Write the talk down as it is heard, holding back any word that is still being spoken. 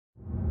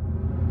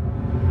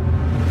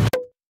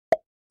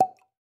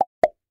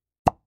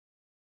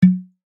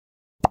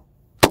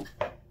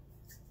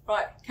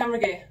Right, camera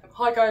gear.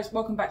 Hi guys,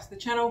 welcome back to the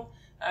channel.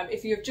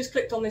 If you have just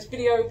clicked on this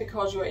video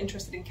because you're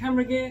interested in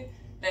camera gear,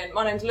 then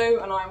my name's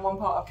Lou and I am one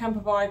part of Camper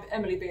Vibe,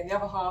 Emily being the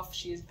other half.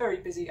 She is very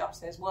busy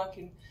upstairs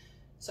working.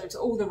 So to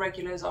all the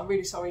regulars, I'm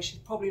really sorry, she's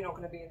probably not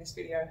going to be in this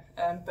video.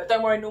 But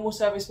don't worry, normal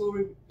service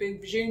will be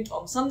resumed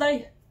on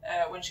Sunday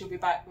when she'll be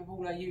back with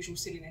all her usual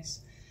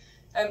silliness.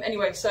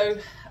 Anyway, so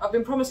I've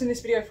been promising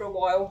this video for a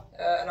while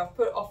and I've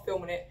put off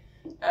filming it.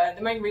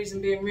 The main reason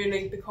being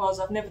really because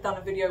I've never done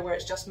a video where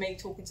it's just me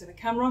talking to the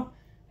camera.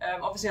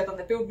 Obviously I've done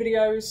the build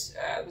videos,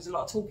 there was a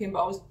lot of talking,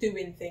 but I was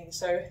doing things,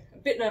 so a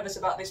bit nervous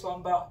about this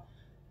one, but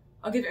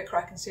I'll give it a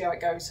crack and see how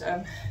it goes.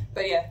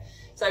 But yeah,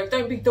 so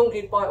don't be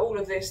daunted by all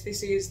of this.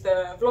 This is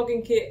the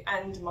vlogging kit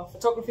and my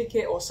photography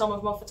kit, or some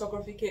of my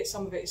photography kit.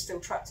 Some of it is still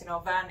trapped in our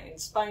van in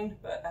Spain,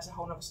 but that's a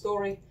whole nother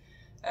story.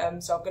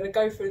 So I'm going to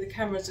go through the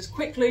cameras as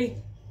quickly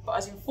but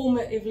as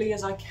informatively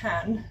as I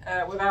can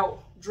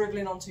without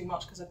dribbling on too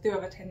much, because I do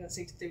have a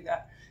tendency to do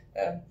that.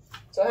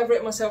 So I have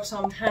written myself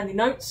some handy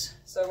notes,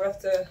 so we'll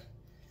have to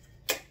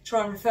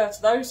try and refer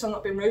to those. So I'm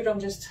not being rude, I'm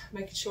just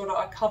making sure that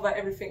I cover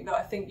everything that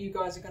I think you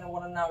guys are going to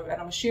want to know,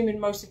 and I'm assuming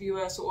most of you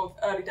are sort of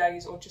early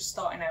days or just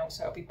starting out,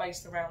 so it'll be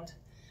based around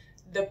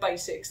the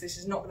basics. This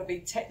is not going to be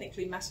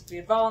technically massively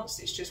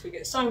advanced, it's just we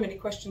get so many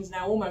questions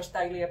now almost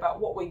daily about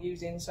what we're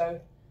using. So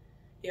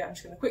yeah, I'm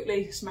just going to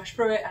quickly smash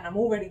through it, and I'm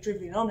already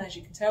dribbling on, as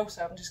you can tell,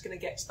 so I'm just going to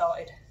get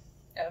started.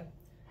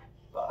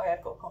 But I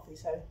have got coffee,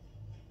 so...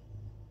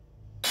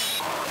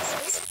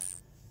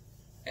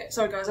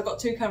 Sorry guys, I've got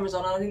two cameras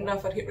on and I didn't know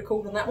if I'd hit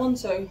record on that one,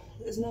 so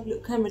there's another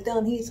little camera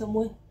down here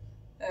somewhere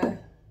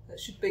that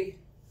should be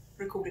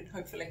recorded,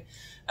 hopefully.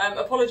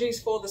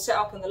 Apologies for the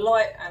setup and the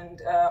light,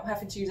 and I'm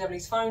having to use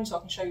Emily's phone so I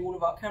can show you all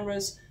of our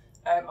cameras.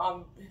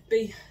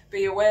 Be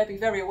very aware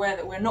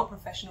that we're not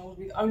professionals.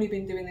 We've only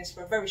been doing this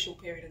for a very short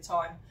period of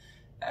time.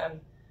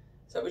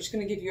 So we're just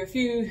going to give you a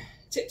few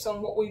tips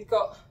on what we've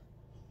got,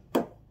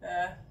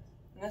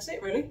 and that's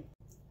it really.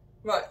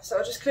 Right, so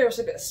I'll just clear us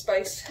a bit of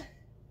space.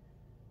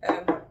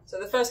 So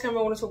the first camera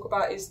I want to talk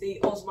about is the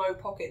Osmo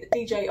Pocket,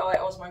 the DJI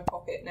Osmo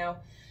Pocket. Now,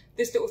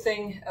 this little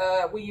thing,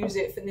 we use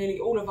it for nearly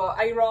all of our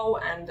A-roll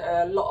and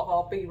a lot of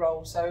our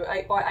B-roll. So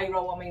by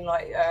A-roll I mean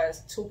like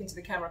talking to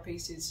the camera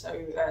pieces,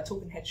 so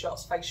talking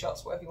headshots, face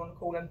shots, whatever you want to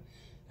call them.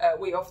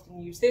 We often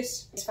use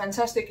this. It's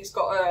fantastic, it's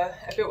got a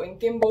built-in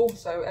gimbal,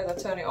 so as I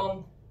turn it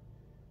on,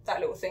 that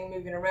little thing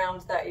moving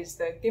around, that is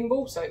the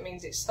gimbal, so it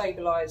means it's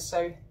stabilised.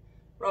 So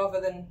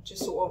rather than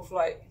just sort of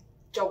like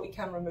jolty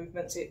camera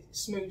movements, it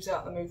smooths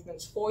out the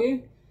movements for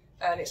you,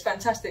 and it's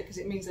fantastic because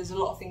it means there's a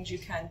lot of things you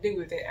can do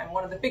with it. And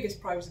one of the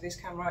biggest pros of this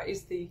camera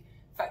is the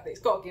fact that it's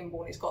got a gimbal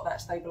and it's got that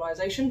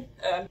stabilisation.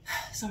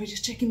 So we're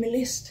just checking my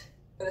list.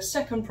 But the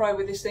second pro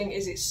with this thing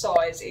is its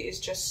size. It is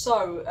just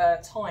so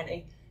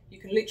tiny. You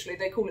can literally,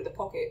 they call it the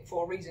Pocket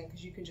for a reason,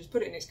 because you can just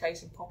put it in its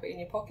case and pop it in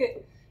your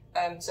pocket.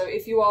 So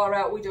if you are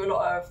out, we do a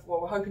lot of,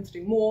 well, we're hoping to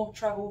do more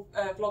travel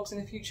vlogs in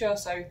the future,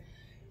 so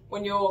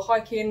when you're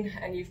hiking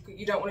and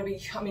you don't want to be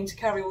having to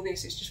carry all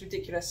this, it's just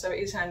ridiculous, so it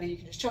is handy. You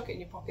can just chuck it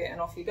in your pocket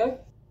and off you go.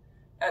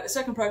 The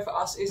second pro for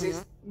us is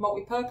it's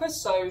multi-purpose,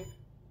 so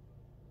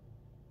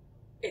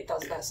it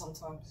does that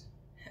sometimes.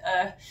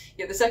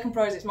 Yeah, the second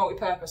pro is it's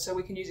multi-purpose, so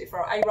we can use it for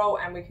our A-roll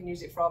and we can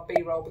use it for our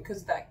B-roll,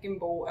 because that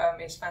gimbal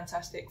is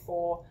fantastic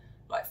for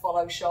like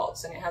follow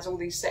shots, and it has all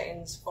these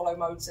settings, follow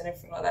modes and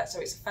everything like that, so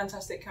it's a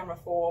fantastic camera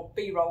for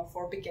B-roll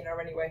for a beginner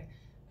anyway.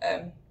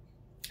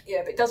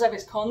 Yeah, but it does have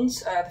its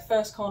cons. The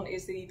first con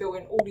is the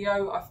built-in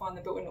audio. I find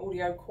the built-in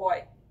audio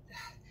quite...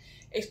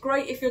 It's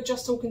great if you're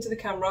just talking to the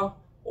camera,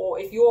 or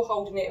if you're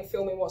holding it and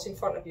filming what's in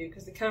front of you,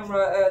 because the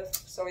camera,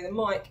 the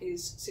mic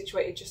is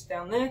situated just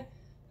down there.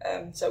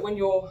 So when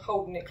you're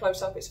holding it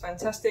close up, it's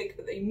fantastic,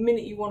 but the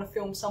minute you want to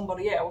film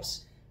somebody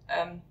else,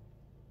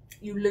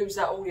 you lose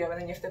that audio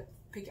and then you have to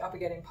pick it up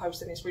again in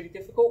post, and it's really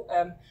difficult.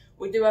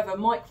 We do have a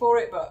mic for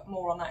it, but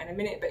more on that in a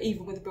minute, but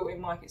even with the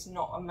built-in mic, it's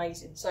not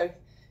amazing. So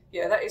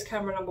yeah, that is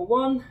camera number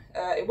one.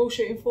 It will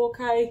shoot in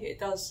 4K. It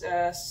does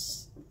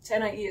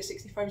 1080 at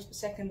 60 frames per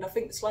second. I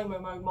think the slow-mo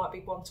mode might be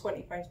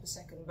 120 frames per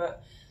second,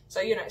 but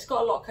so you know, it's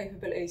got a lot of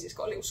capabilities. It's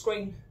got a little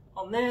screen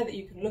on there that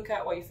you can look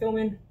at while you're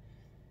filming.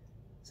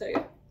 So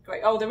yeah,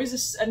 great. Oh, there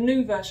is a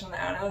new version of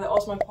that now, the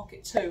Osmo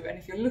Pocket 2, and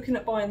if you're looking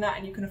at buying that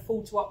and you can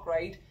afford to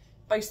upgrade,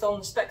 based on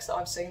the specs that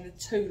I've seen, the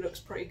 2 looks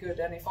pretty good.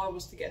 And if I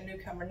was to get a new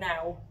camera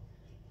now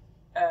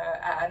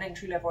at an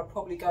entry level, I'd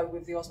probably go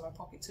with the Osmo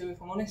Pocket 2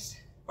 if I'm honest.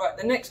 Right,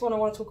 the next one I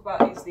want to talk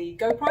about is the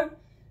GoPro.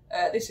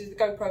 This is the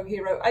GoPro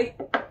Hero 8.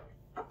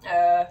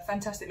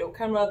 Fantastic little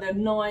camera. The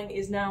 9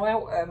 is now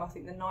out. I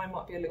think the 9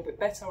 might be a little bit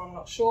better, I'm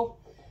not sure.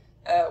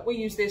 We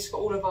use this for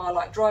all of our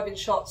like driving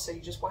shots, so you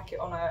just whack it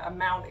on a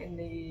mount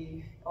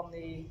on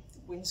the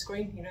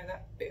windscreen, you know,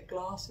 that bit of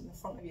glass in the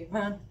front of your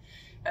van.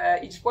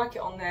 You just whack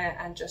it on there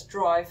and just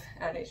drive,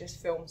 and it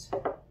just films.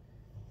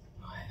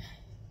 Right.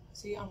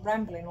 See, I'm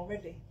rambling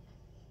already.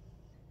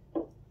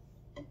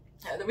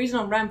 The reason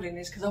I'm rambling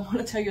is because I want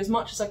to tell you as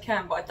much as I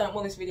can, but I don't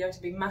want this video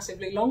to be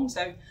massively long,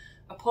 so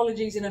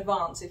apologies in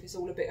advance if it's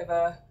all a bit of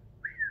a...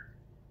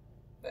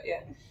 But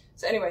yeah.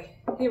 So anyway,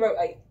 Hero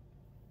 8.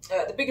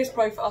 The biggest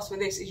pro for us with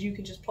this is you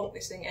can just plonk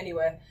this thing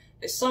anywhere.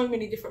 There's so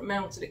many different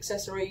mounts and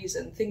accessories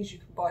and things you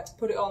can buy to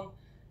put it on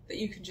that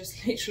you can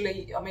just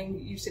literally, I mean,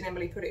 you've seen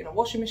Emily put it in a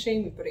washing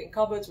machine, we put it in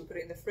cupboards, we put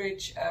it in the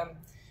fridge.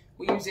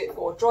 We use it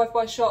for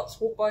drive-by shots,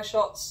 walk-by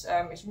shots.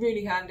 It's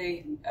really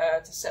handy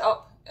to set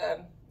up.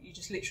 You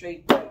just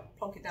literally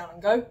plonk it down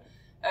and go.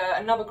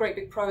 Another great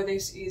big pro of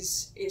this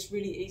is it's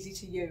really easy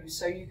to use.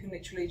 So you can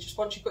literally just,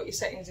 once you've got your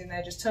settings in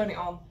there, just turn it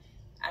on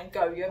and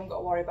go. You haven't got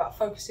to worry about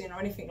focusing or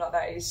anything like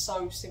that. It is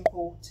so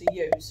simple to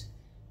use.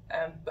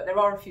 But there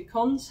are a few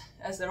cons,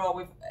 as there are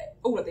with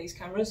all of these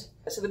cameras.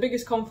 So the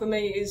biggest con for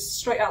me is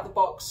straight out the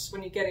box,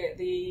 when you get it,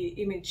 the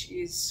image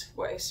is,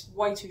 well, it's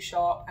way too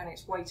sharp and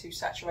it's way too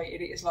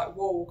saturated. It is like,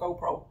 whoa,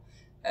 GoPro.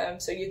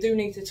 So you do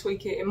need to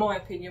tweak it, in my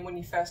opinion, when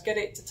you first get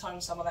it to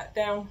tone some of that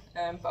down.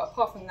 But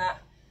apart from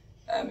that,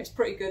 it's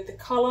pretty good. The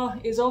colour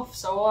is off,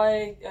 so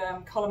I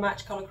colour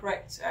match, colour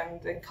correct, and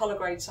then colour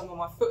grade some of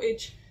my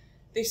footage.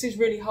 This is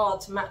really hard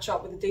to match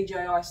up with the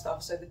DJI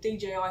stuff. So the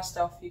DJI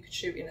stuff you could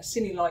shoot in a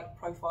cine-like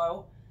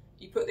profile.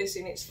 You put this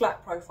in its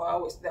flat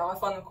profile, I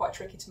find them quite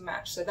tricky to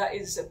match. So that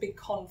is a big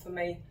con for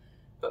me.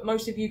 But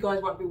most of you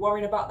guys won't be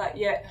worrying about that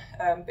yet.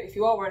 But if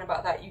you are worrying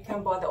about that, you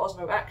can buy the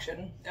Osmo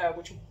Action,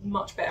 which will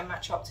much better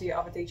match up to your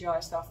other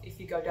DJI stuff if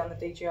you go down the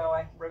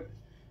DJI route.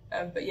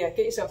 But yeah,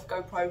 get yourself a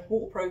GoPro,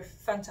 waterproof,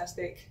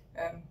 fantastic.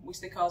 We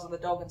stick ours on the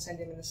dog and send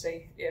him in the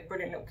sea. Yeah,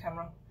 brilliant little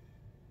camera.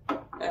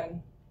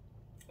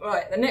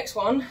 Right, the next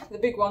one, the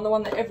big one, the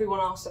one that everyone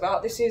asks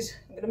about. This is,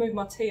 I'm going to move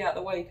my tea out of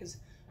the way because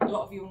a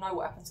lot of you will know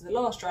what happened to the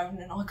last drone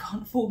and I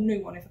can't afford a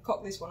new one if I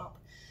cock this one up.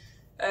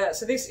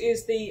 So this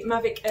is the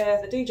Mavic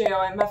Air, the DJI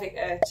Mavic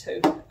Air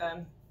 2.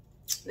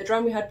 The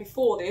drone we had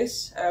before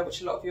this,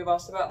 which a lot of you have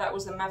asked about, that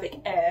was the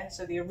Mavic Air,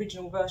 so the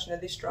original version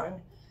of this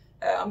drone.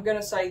 I'm going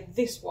to say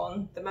this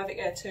one, the Mavic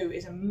Air 2,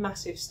 is a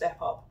massive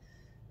step up.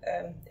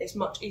 It's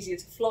much easier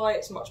to fly,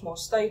 it's much more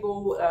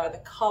stable,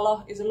 the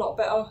colour is a lot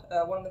better.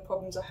 One of the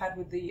problems I had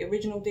with the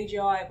original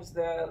DJI was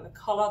the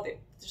colour,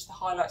 just the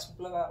highlights would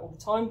blow out all the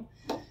time.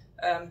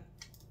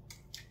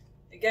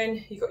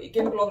 Again, you've got your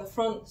gimbal on the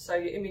front, so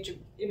your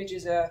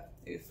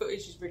your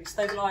footage is really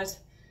stabilised.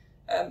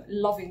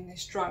 Loving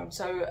this drone.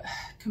 So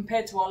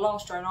compared to our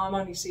last drone, I'm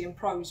only seeing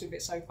pros with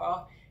it so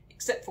far,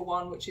 except for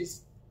one, which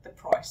is the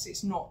price.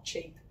 It's not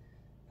cheap,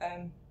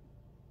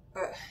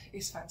 but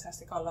it's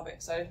fantastic. I love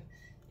it. So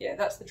yeah,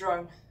 that's the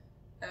drone.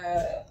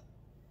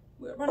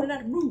 We're running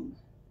out of room.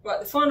 Right,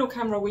 the final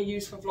camera we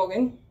use for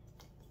vlogging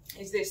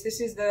is this.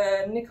 This is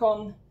the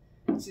Nikon.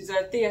 This is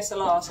a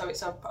DSLR, so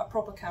it's a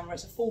proper camera.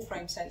 It's a full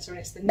frame sensor, and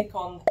it's the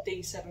Nikon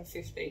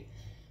D750.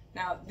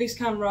 Now, this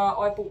camera,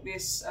 I bought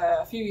this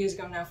a few years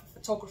ago now for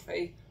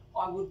photography.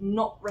 I would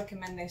not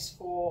recommend this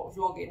for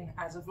vlogging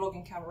as a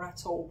vlogging camera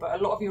at all, but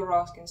a lot of you are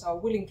asking, so I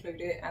will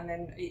include it, and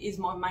then it is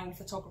my main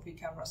photography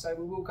camera, so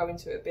we will go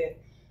into it a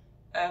bit.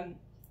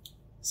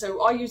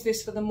 So I use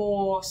this for the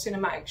more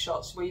cinematic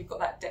shots where you've got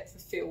that depth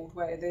of field,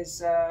 where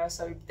there's,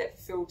 so depth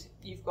of field,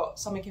 you've got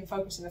something in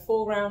focus in the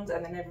foreground,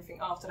 and then everything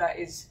after that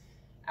is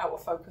out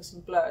of focus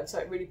and blurred, so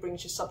it really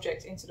brings your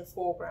subject into the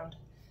foreground.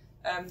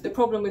 The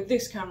problem with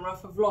this camera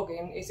for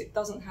vlogging is it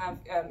doesn't have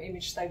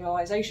image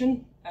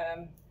stabilization.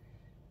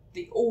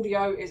 The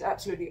audio is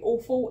absolutely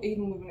awful,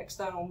 even with an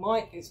external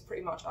mic, it's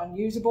pretty much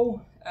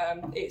unusable.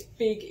 It's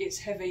big, it's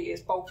heavy,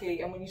 it's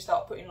bulky, and when you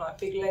start putting like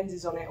big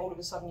lenses on it, all of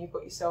a sudden you've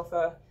got yourself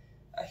a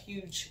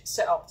huge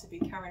setup to be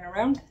carrying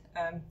around.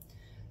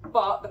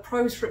 But the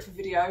pros for it for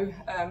video,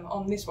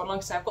 on this one, like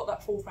I say, I've got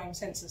that full frame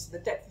sensor, so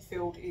the depth of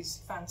field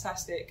is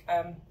fantastic.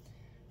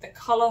 The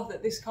colour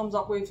that this comes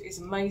up with is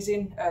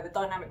amazing. The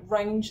dynamic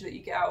range that you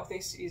get out of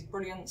this is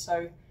brilliant.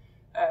 So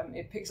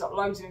it picks up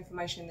loads of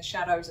information in the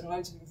shadows and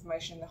loads of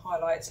information in the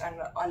highlights, and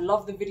I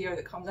love the video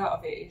that comes out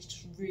of it. It's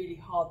just really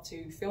hard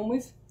to film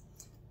with.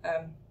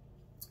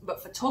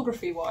 But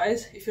photography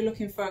wise, if you're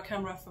looking for a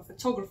camera for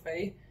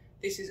photography,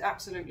 this is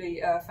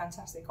absolutely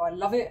fantastic. I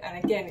love it,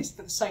 and again, it's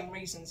for the same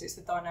reasons. It's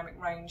the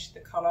dynamic range, the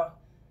colour,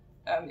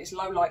 its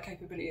low light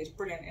capability is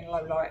brilliant in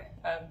low light.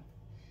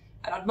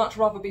 And I'd much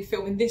rather be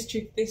filming this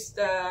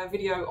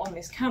video on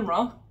this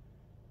camera,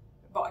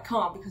 but I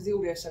can't because the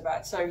audio is so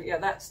bad. So yeah,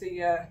 that's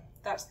the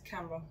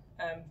camera.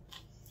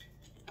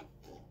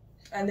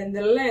 And then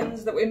the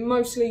lens that we're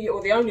mostly,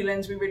 or the only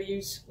lens we really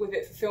use with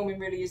it for filming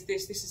really is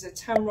this. This is a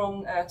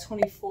Tamron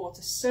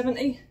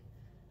 24-70.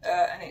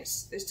 And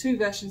there's two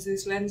versions of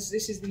this lens.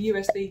 This is the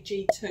USD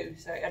G2,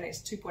 so, and it's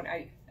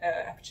 2.8,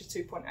 aperture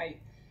 2.8.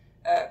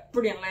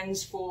 Brilliant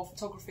lens for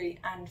photography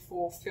and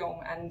for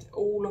film, and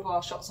all of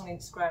our shots on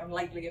Instagram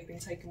lately have been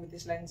taken with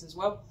this lens as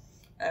well.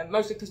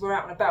 Mostly because we're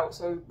out and about,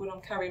 so when I'm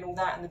carrying all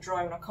that and the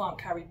drone, I can't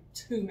carry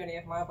too many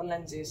of my other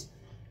lenses.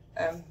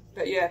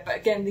 But yeah, but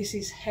again, this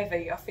is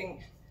heavy. I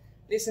think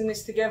this and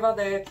this together,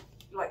 they're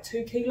like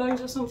 2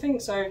 kilos or something,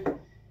 so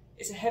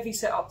it's a heavy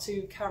setup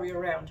to carry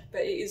around,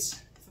 but it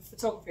is, for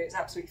photography, it's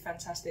absolutely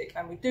fantastic,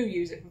 and we do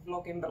use it for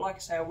vlogging, but like I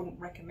say, I wouldn't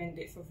recommend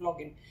it for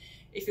vlogging.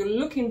 If you're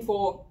looking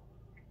for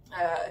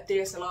a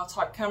DSLR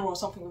type camera or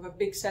something with a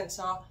big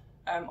sensor,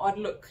 I'd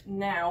look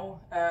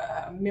now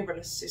at a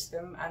mirrorless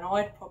system, and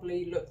I'd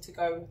probably look to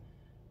go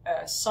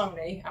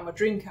Sony, and my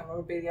dream camera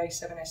would be the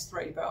A7S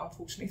III, but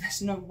unfortunately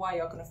there's no way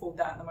I can afford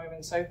that at the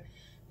moment, so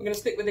we're going to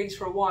stick with these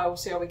for a while,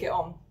 see how we get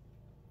on.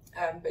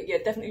 But yeah,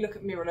 definitely look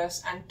at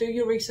mirrorless and do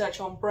your research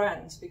on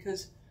brands,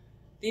 because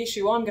the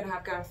issue I'm going to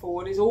have going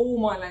forward is all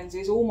my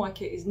lenses, all my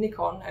kit is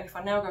Nikon, and if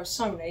I now go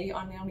Sony,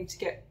 I now need to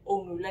get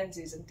all new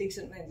lenses, and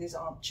decent lenses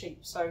aren't cheap.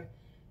 So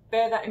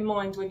bear that in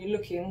mind when you're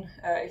looking.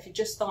 If you're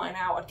just starting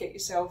out, I'd get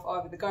yourself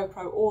either the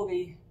GoPro or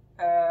the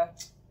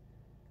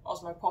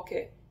Osmo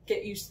Pocket.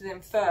 Get used to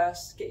them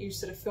first, get used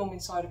to the filming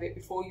side of it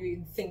before you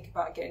even think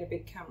about getting a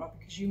big camera,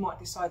 because you might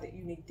decide that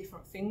you need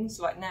different things.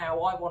 Like now,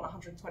 I want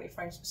 120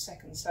 frames per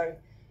second, so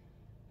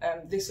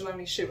this will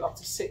only shoot up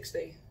to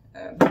 60.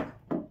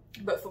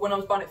 But for when I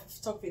was buying it for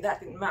photography,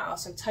 that didn't matter.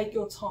 So take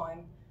your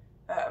time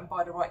and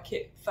buy the right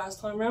kit first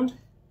time round.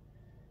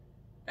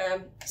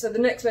 So the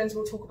next lens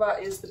we'll talk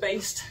about is the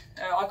Beast.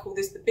 I call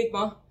this the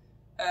Bigma.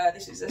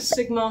 This is a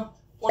Sigma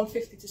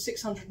 150 to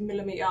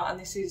 600mm, and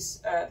this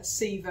is the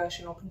C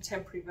version or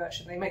contemporary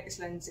version. They make this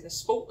lens in a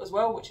sport as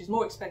well, which is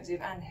more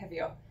expensive and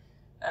heavier.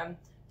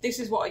 This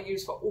is what I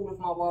use for all of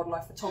my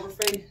wildlife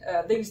photography.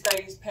 These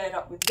days paired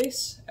up with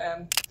this.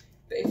 But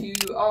if you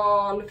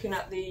are looking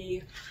at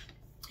the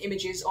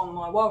images on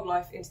my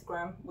wildlife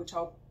Instagram, which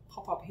I'll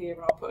pop up here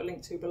and I'll put a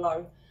link to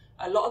below,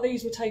 a lot of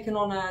these were taken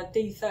on a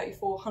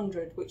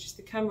D3400, which is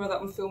the camera that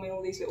I'm filming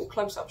all these little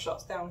close-up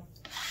shots down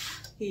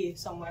here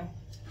somewhere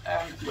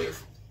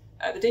with.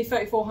 The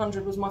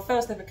D3400 was my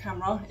first ever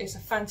camera. It's a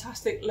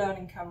fantastic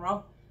learning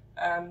camera,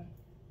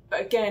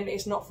 but again,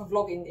 it's not for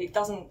vlogging. It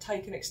doesn't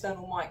take an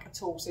external mic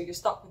at all, so you're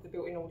stuck with the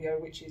built-in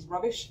audio, which is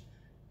rubbish.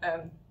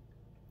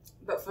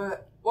 But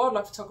for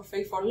wildlife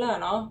photography, for a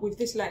learner, with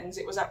this lens,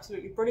 it was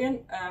absolutely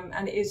brilliant,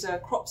 and it is a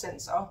crop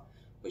sensor,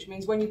 which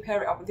means when you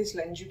pair it up with this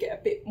lens, you get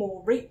a bit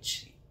more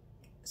reach.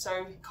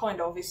 So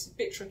kind of, it's a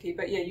bit tricky,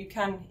 but yeah,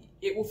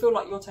 it will feel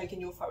like you're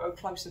taking your photo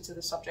closer to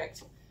the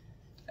subject.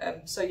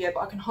 So yeah,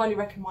 but I can highly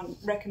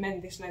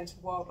recommend this lens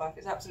for wildlife.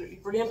 It's absolutely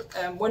brilliant.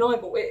 When I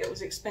bought it, it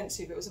was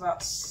expensive. It was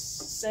about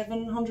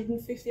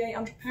 750,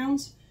 800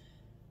 pounds.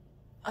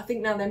 I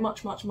think now they're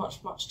much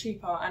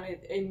cheaper, and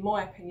in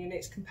my opinion,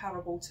 it's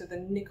comparable to the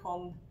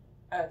Nikon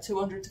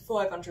 200 to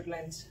 500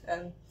 lens.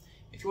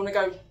 If you want to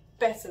go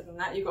better than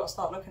that, you've got to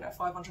start looking at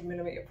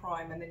 500mm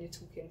prime, and then you're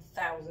talking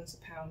thousands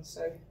of pounds.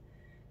 So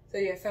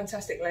yeah,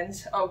 fantastic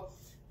lens. Oh,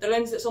 the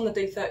lens that's on the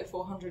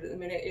D3400 at the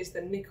minute is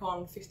the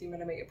Nikon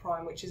 50mm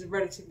prime, which is a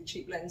relatively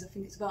cheap lens. I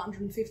think it's about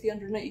 150,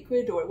 180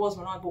 quid, or it was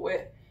when I bought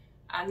it.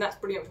 And that's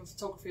brilliant for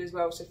photography as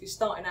well. So if you're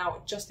starting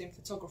out just in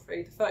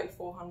photography, the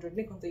 3400,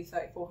 Nikon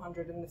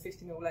D3400 and the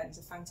 50mm lens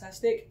are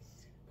fantastic,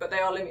 but they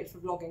are limited for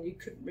vlogging. You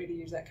couldn't really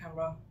use that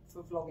camera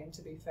for vlogging,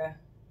 to be fair.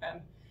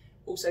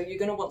 Also, you're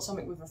going to want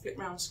something with a flip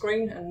round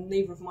screen, and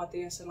neither of my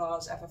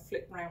DSLRs have a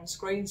flip round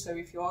screen. So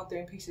if you are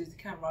doing pieces of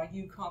the camera,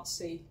 you can't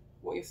see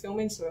what you're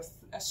filming. So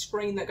a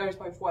screen that goes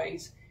both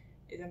ways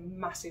is a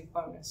massive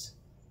bonus.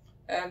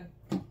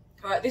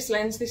 Right, this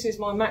lens, this is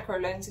my macro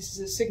lens. This is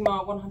a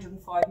Sigma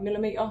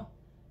 105mm.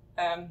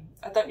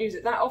 I don't use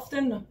it that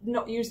often. I've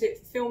not used it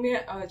for film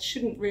yet. I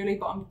shouldn't really,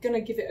 but I'm going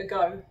to give it a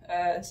go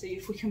and see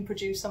if we can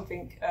produce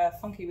something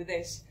funky with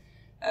this.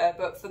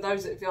 But for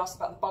those that have asked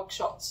about the bug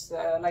shots,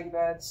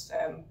 ladybirds,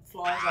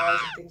 flies' eyes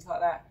and things like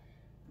that,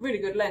 really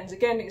good lens.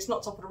 Again, it's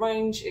not top of the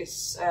range.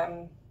 It's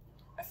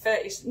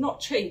it's not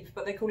cheap,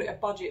 but they call it a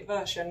budget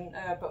version.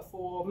 But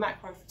for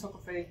macro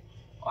photography,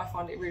 I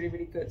find it really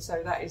good.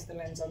 So that is the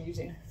lens I'm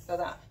using for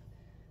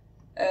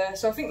that.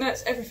 So I think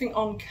that's everything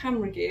on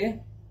camera gear.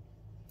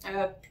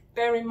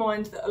 Bear in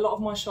mind that a lot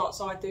of my shots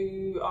I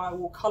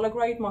will colour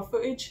grade my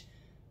footage.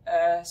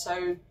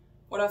 So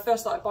when I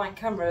first started buying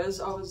cameras,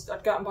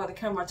 I'd go out and buy the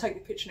camera, I'd take the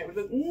picture, and it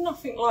would look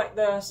nothing like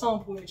the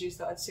sample images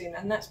that I'd seen,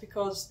 and that's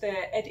because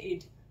they're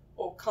edited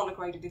or colour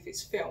graded if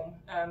it's film,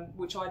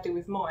 which I do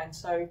with mine.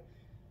 So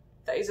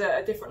that is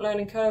a different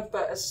learning curve.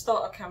 But as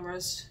starter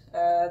cameras,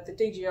 the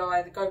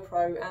DJI, the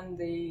GoPro, and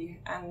the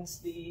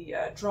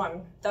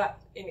drone, that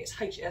in its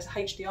as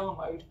HDR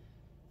mode,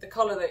 the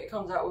colour that it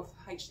comes out with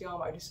HDR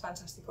mode is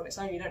fantastic on its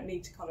own. You don't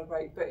need to colour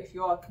grade, but if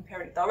you are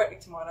comparing it directly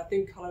to mine, I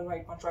do colour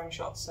grade my drone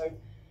shots, so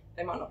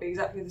they might not be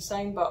exactly the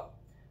same, but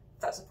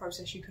that's a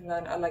process you can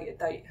learn at a later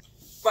date.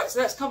 Right, so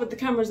that's covered the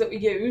cameras that we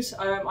use.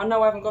 I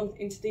know I haven't gone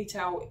into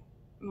detail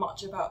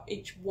much about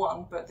each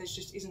one, but there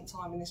just isn't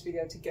time in this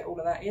video to get all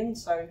of that in.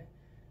 So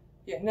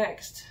yeah,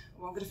 next,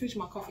 well, I'm going to finish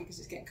my coffee because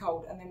it's getting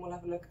cold, and then we'll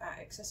have a look at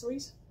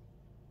accessories.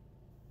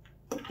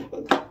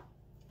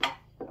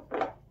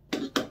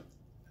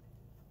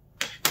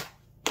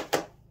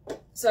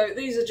 So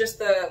these are just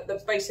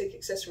the basic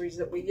accessories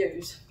that we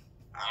use.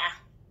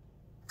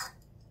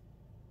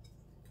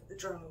 Put the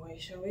drone away,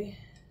 shall we?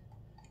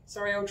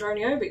 Sorry, old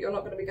dronio, but you're not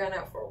going to be going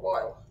out for a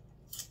while.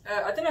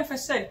 I don't know if I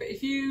said, but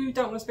if you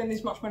don't want to spend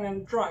this much money on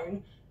a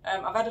drone,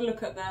 I've had a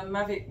look at the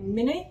Mavic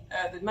Mini,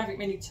 the Mavic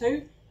Mini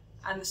 2,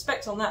 and the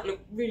specs on that look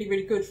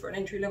really good for an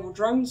entry-level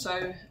drone.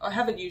 So I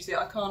haven't used it,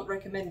 I can't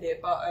recommend it,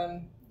 but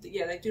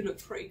yeah, they do look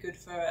pretty good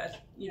for a,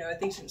 you know, a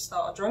decent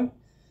starter drone.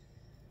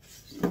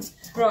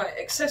 Right,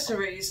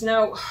 accessories.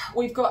 Now,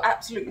 we've got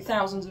absolutely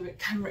thousands of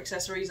camera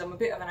accessories. I'm a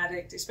bit of an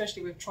addict,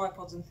 especially with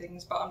tripods and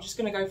things, but I'm just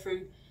going to go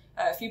through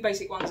a few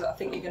basic ones that I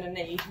think you're going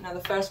to need. Now,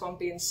 the first one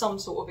being some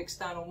sort of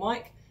external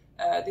mic.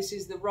 This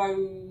is the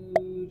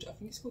Rode, I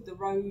think it's called the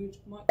Rode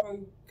Micro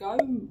Go,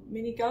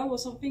 Mini Go or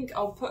something.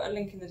 I'll put a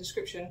link in the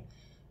description.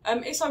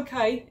 It's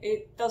okay.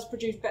 It does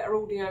produce better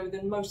audio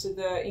than most of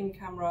the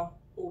in-camera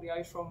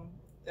audio from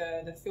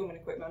the filming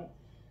equipment.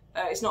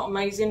 It's not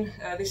amazing.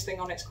 This thing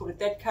on it's called a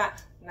Dead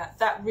Cat, and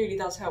that really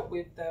does help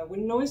with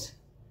wind noise.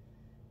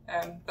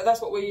 But that's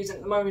what we're using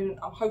at the moment.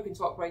 I'm hoping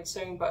to upgrade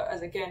soon, but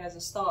as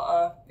a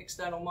starter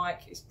external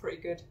mic, it's pretty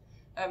good.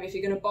 If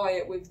you're going to buy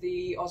it with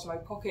the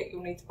Osmo Pocket,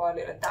 you'll need to buy a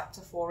little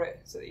adapter for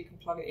it so that you can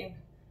plug it in.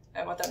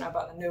 I don't know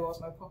about the new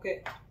Osmo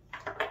Pocket.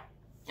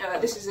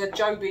 This is a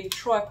Joby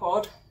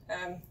tripod.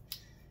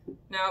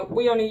 Now,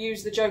 we only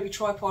use the Joby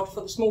tripod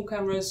for the small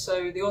cameras,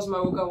 so the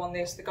Osmo will go on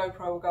this, the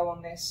GoPro will go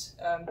on this.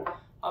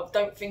 I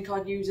don't think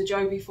I'd use a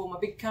Joby for my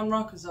big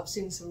camera because I've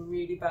seen some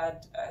really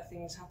bad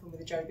things happen with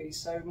the Jobys,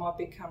 so my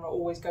big camera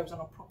always goes on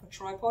a proper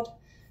tripod.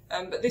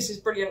 But this is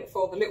brilliant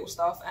for the little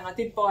stuff, and I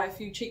did buy a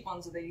few cheap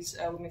ones of these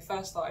when we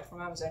first started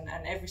from Amazon,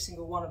 and every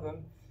single one of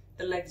them,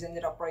 the legs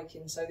ended up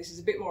breaking, so this is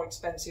a bit more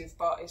expensive,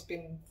 but it's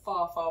been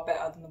far, far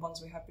better than the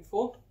ones we had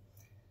before.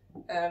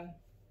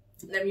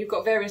 Then you've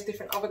got various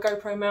different other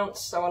GoPro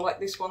mounts, so I like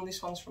this one.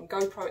 This one's from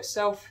GoPro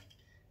itself.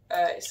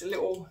 It's a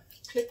little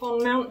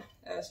clip-on mount,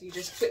 so you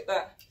just clip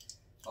that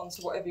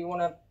onto whatever you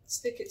want to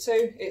stick it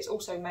to. It's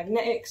also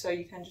magnetic, so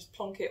you can just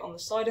plonk it on the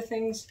side of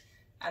things,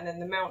 and then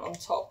the mount on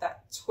top,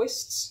 that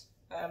twists.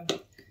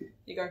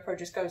 Your GoPro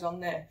just goes on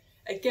there.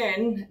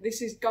 Again,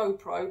 this is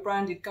GoPro,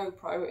 branded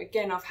GoPro.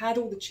 Again, I've had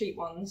all the cheap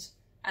ones,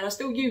 and I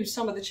still use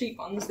some of the cheap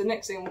ones. The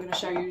next thing I'm going to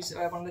show you is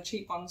one of the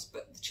cheap ones,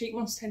 but the cheap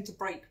ones tend to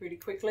break really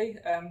quickly.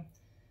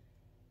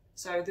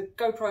 So the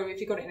GoPro, if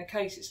you've got it in a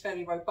case, it's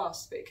fairly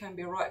robust, but it can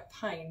be a right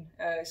pain,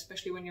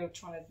 especially when you're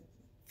trying to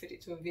fit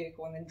it to a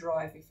vehicle and then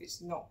drive if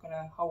it's not going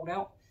to hold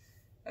out.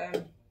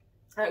 I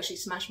actually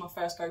smashed my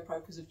first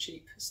GoPro because of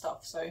cheap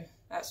stuff, so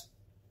that's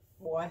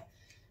why.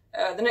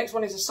 The next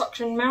one is a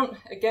suction mount.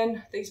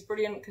 Again, these are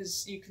brilliant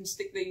because you can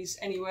stick these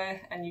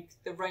anywhere, and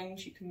the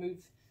range, you can move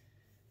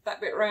that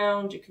bit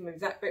round, you can move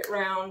that bit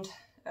round,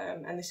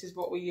 and this is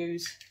what we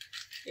use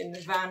in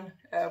the van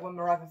when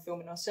we're either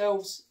filming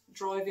ourselves,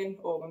 driving,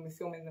 or when we're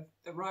filming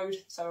the road.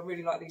 So I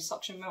really like these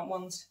suction mount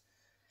ones.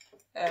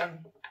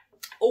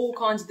 All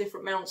kinds of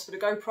different mounts for the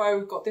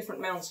GoPro, got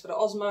different mounts for the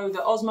Osmo. The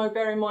Osmo,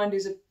 bear in mind,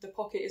 the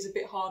Pocket is a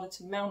bit harder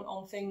to mount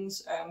on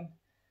things.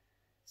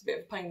 It's a bit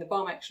of a pain in the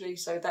bum actually,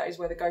 so that is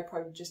where the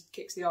GoPro just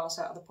kicks the arse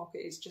out of the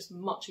Pocket. It's just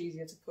much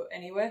easier to put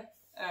anywhere.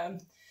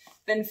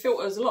 Then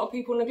filters, a lot of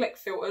people neglect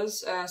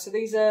filters. So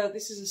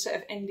this is a set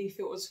of ND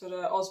filters for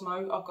the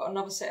Osmo. I've got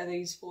another set of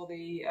these for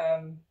the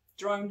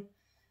drone.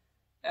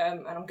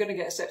 And I'm going to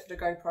get a set for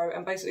the GoPro,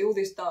 and basically all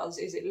this does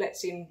is it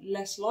lets in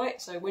less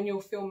light. So when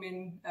you're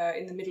filming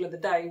in the middle of the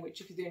day,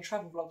 which if you're doing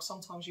travel vlogs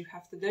sometimes you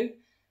have to do,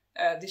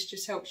 this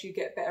just helps you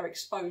get better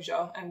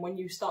exposure, and when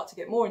you start to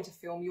get more into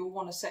film, you'll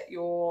want to set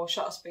your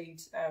shutter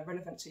speed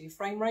relevant to your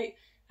frame rate,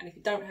 and if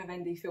you don't have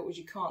ND filters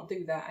you can't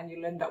do that, and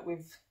you'll end up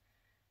with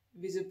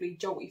visibly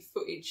jolty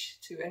footage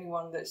to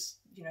anyone that's,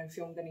 you know,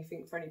 filmed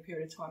anything for any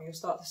period of time. You'll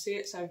start to see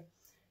it. So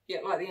yeah,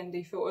 like the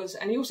ND filters,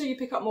 and also you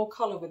pick up more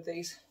colour with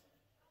these.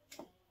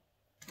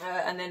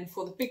 And then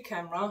for the big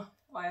camera,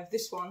 I have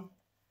this one,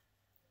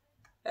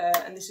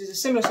 and this is a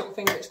similar sort of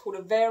thing, but it's called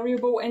a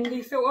variable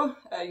ND filter.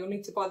 You'll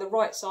need to buy the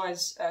right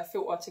size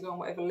filter to go on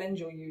whatever lens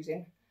you're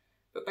using.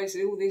 But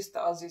basically all this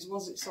does is,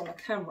 once it's on the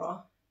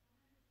camera,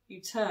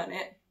 you turn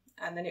it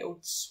and then it'll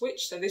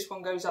switch. So this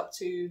one goes up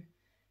to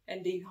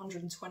ND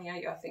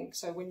 128, I think.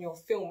 So when you're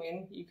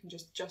filming, you can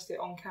just adjust it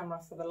on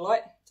camera for the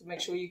light to make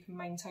sure you can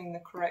maintain the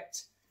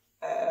correct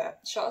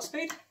shutter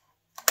speed.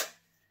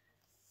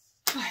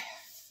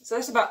 So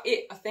that's about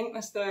it, I think.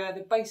 That's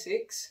the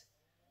basics.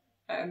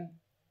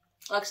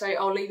 Like I say,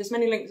 I'll leave as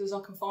many links as I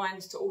can find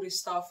to all this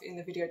stuff in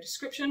the video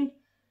description.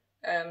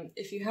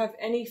 If you have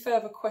any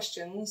further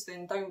questions,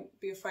 then don't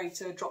be afraid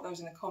to drop those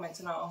in the comments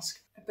and ask.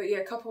 But yeah,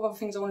 a couple of other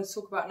things I wanted to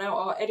talk about now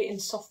are editing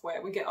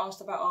software. We get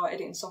asked about our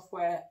editing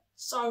software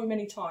so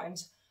many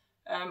times.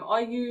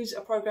 I use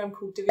a program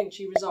called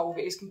DaVinci Resolve.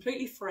 It is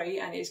completely free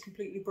and it is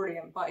completely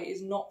brilliant, but it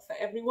is not for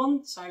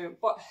everyone.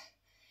 But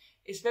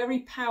it's very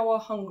power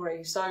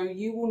hungry, so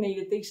you will need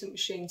a decent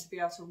machine to be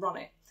able to run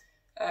it.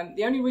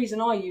 The only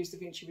reason I use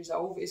DaVinci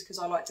Resolve is because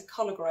I like to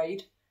colour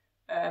grade,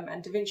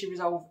 and DaVinci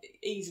Resolve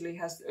easily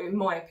has, in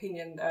my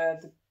opinion,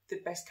 the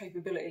best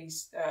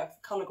capabilities for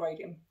colour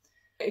grading.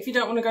 If you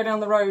don't want to go down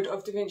the road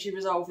of DaVinci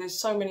Resolve, there's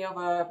so many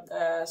other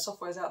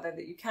softwares out there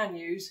that you can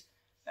use.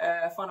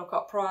 Final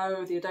Cut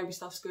Pro, the Adobe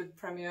stuff's good,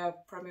 Premiere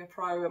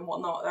Pro and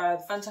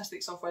whatnot.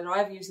 Fantastic software. I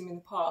have used them in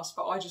the past,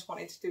 but I just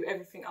wanted to do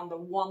everything under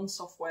one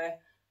software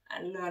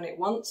and learn it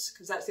once,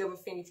 because that's the other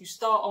thing. If you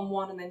start on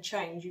one and then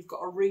change, you've got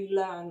to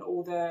relearn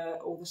all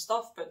the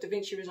stuff. But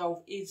DaVinci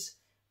Resolve is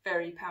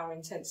very power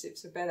intensive,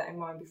 so bear that in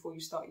mind before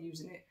you start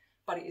using it.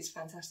 But it is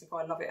fantastic,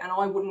 I love it, and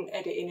I wouldn't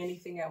edit in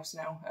anything else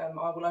now.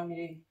 I will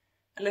only,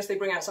 unless they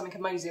bring out something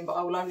amazing, but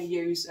I will only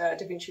use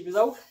DaVinci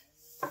Resolve.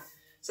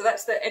 So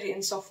that's the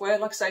editing software.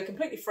 Like I say,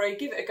 completely free.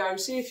 Give it a go,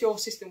 see if your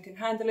system can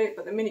handle it.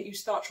 But the minute you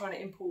start trying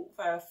to import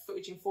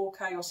footage in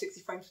 4K or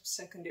 60 frames per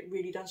second, it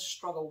really does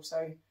struggle.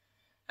 So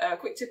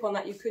quick tip on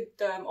that, you could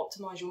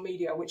optimize your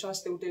media, which I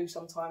still do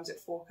sometimes at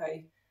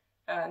 4K.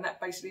 And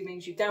that basically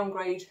means you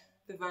downgrade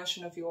the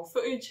version of your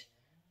footage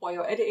while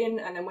you're editing,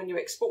 and then when you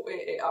export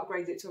it, it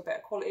upgrades it to a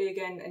better quality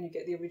again, and you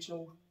get the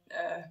original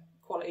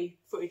quality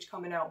footage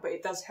coming out. But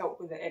it does help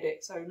with the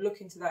edit, so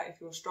look into that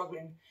if you're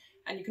struggling.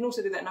 And you can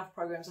also do that in other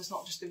programs, that's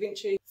not just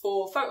DaVinci.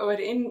 For photo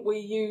editing, we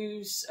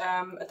use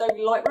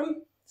Adobe Lightroom.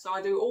 So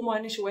I do all my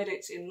initial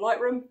edits in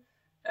Lightroom.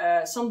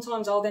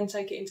 Sometimes I'll then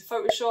take it into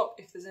Photoshop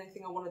if there's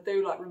anything I want to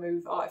do, like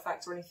remove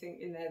artifacts or anything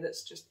in there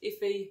that's just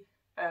iffy.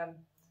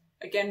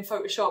 Again,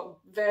 Photoshop,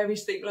 very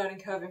steep learning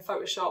curve in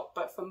Photoshop,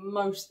 but for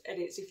most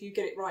edits, if you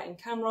get it right in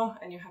camera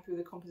and you're happy with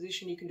the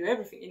composition, you can do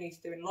everything you need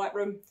to do in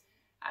Lightroom,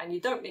 and you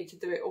don't need to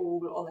do it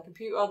all on the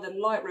computer. The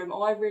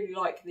Lightroom, I really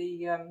like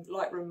the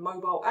Lightroom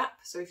mobile app,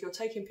 so if you're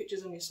taking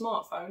pictures on your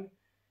smartphone,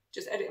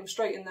 just edit them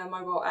straight in the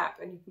mobile app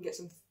and you can get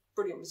some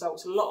brilliant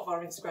results. A lot of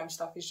our Instagram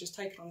stuff is just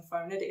taken on the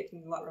phone, edited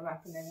in the Lightroom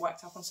app and then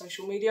whacked up on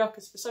social media,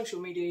 because for social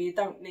media you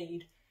don't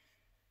need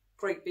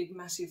great big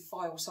massive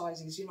file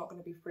sizes. You're not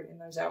going to be printing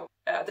those out.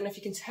 I don't know if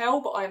you can tell,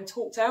 but I am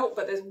talked out.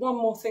 But there's one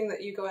more thing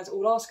that you guys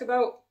all ask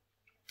about,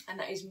 and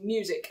that is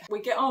music.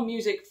 We get our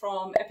music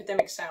from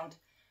Epidemic Sound.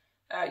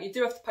 You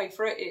do have to pay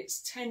for it.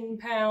 It's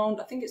 £10,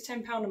 I think it's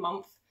 £10 a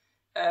month.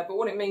 But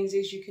what it means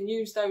is you can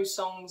use those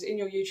songs in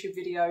your YouTube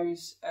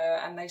videos,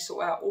 and they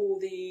sort out all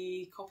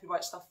the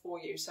copyright stuff for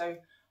you. So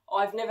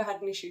I've never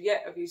had an issue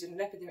yet of using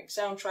an Epidemic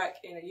soundtrack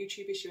in a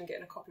YouTube issue and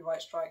getting a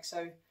copyright strike.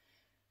 So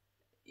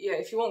yeah,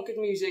 if you want good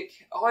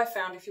music, I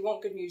found if you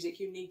want good music,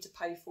 you need to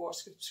pay for a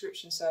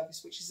subscription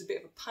service, which is a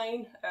bit of a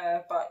pain.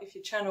 But if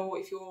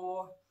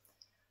you're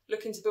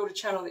looking to build a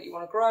channel that you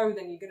want to grow,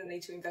 then you're going to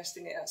need to invest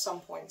in it at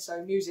some point.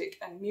 So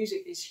music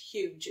is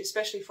huge,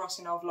 especially for us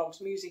in our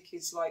vlogs. Music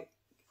is like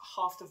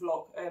half the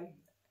vlog.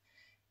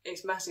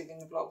 It's massive in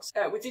the vlogs.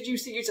 We did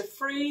used to use a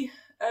free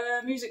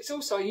music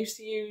source, so I used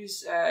to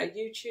use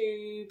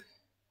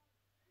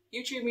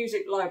YouTube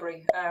Music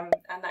Library, and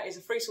that is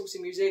a free source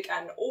of music,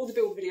 and all the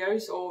build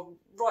videos, or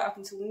right up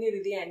until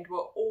nearly the end,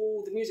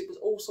 all the music was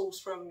all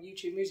sourced from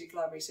YouTube Music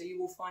Library, so you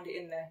will find it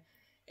in there.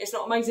 It's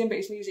not amazing, but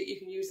it's music you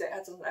can use that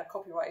doesn't have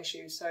copyright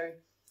issues, so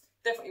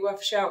definitely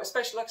worth a shout,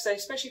 especially, like I say,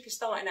 especially if you're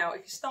starting out.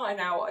 If you're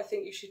starting out, I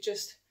think you should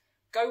just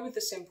go with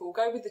the simple,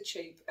 go with the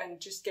cheap, and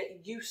just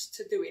get used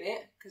to doing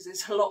it, because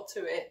there's a lot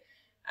to it,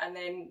 and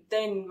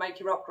then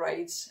make your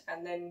upgrades,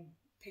 and then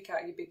pick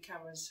out your big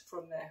cameras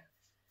from there.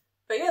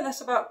 But yeah,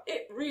 that's about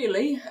it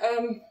really.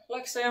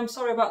 Like I say, I'm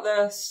sorry about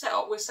the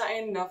setup we're sat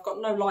in. I've got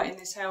no light in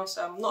this house.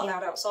 I'm not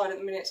allowed outside at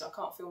the minute, so I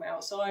can't film it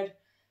outside.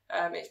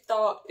 It's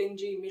dark,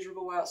 dingy,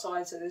 miserable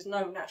outside, so there's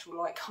no natural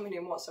light coming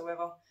in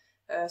whatsoever.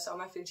 So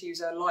I'm having to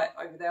use a light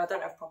over there. I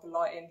don't have proper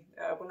lighting.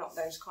 We're not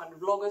those kind of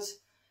vloggers.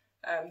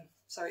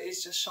 So it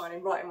is just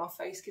shining right in my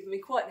face, giving me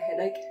quite a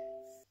headache.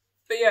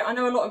 But yeah, I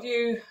know a lot of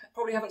you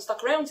probably haven't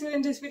stuck around to the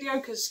end of this video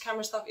because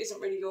camera stuff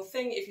isn't really your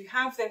thing. If you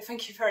have, then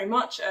thank you very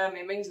much.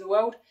 It means the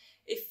world.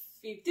 If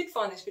you did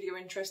find this video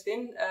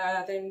interesting,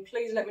 then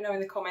please let me know in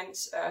the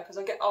comments, because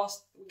we're getting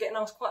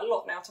asked quite a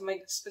lot now to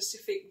make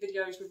specific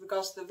videos with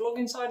regards to the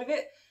vlogging side of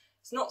it.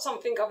 It's not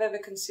something I've ever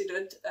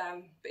considered,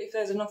 but if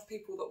there's enough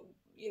people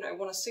that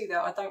want to see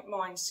that, I don't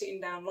mind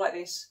sitting down like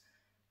this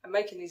and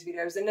making these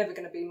videos. They're never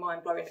going to be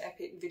mind-blowing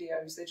epic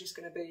videos. They're just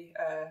going to be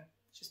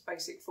just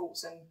basic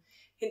thoughts and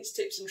hints,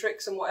 tips and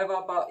tricks and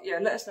whatever. But yeah,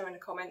 let us know in the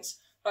comments.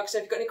 Like I said,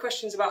 if you've got any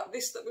questions about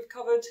this that we've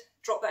covered,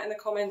 drop that in the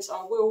comments.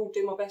 I will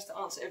do my best to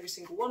answer every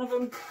single one of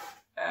them,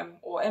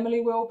 or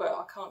Emily will, but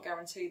I can't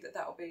guarantee that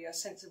that'll be a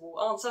sensible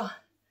answer.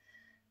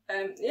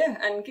 Yeah,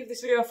 and give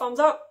this video a thumbs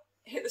up.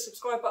 Hit the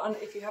subscribe button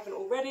if you haven't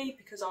already,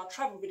 because our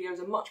travel videos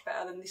are much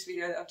better than this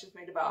video that I've just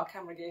made about our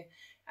camera gear.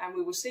 And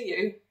we will see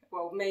you,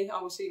 well,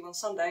 I will see you on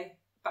Sunday,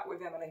 back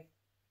with Emily,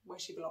 where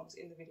she belongs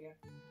in the video.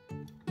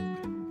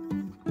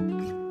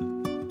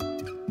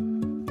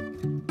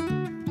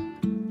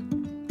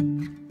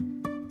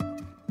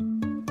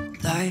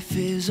 Life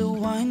is a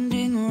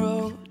winding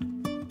road,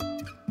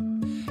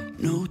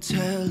 no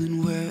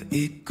telling where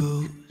it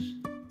goes.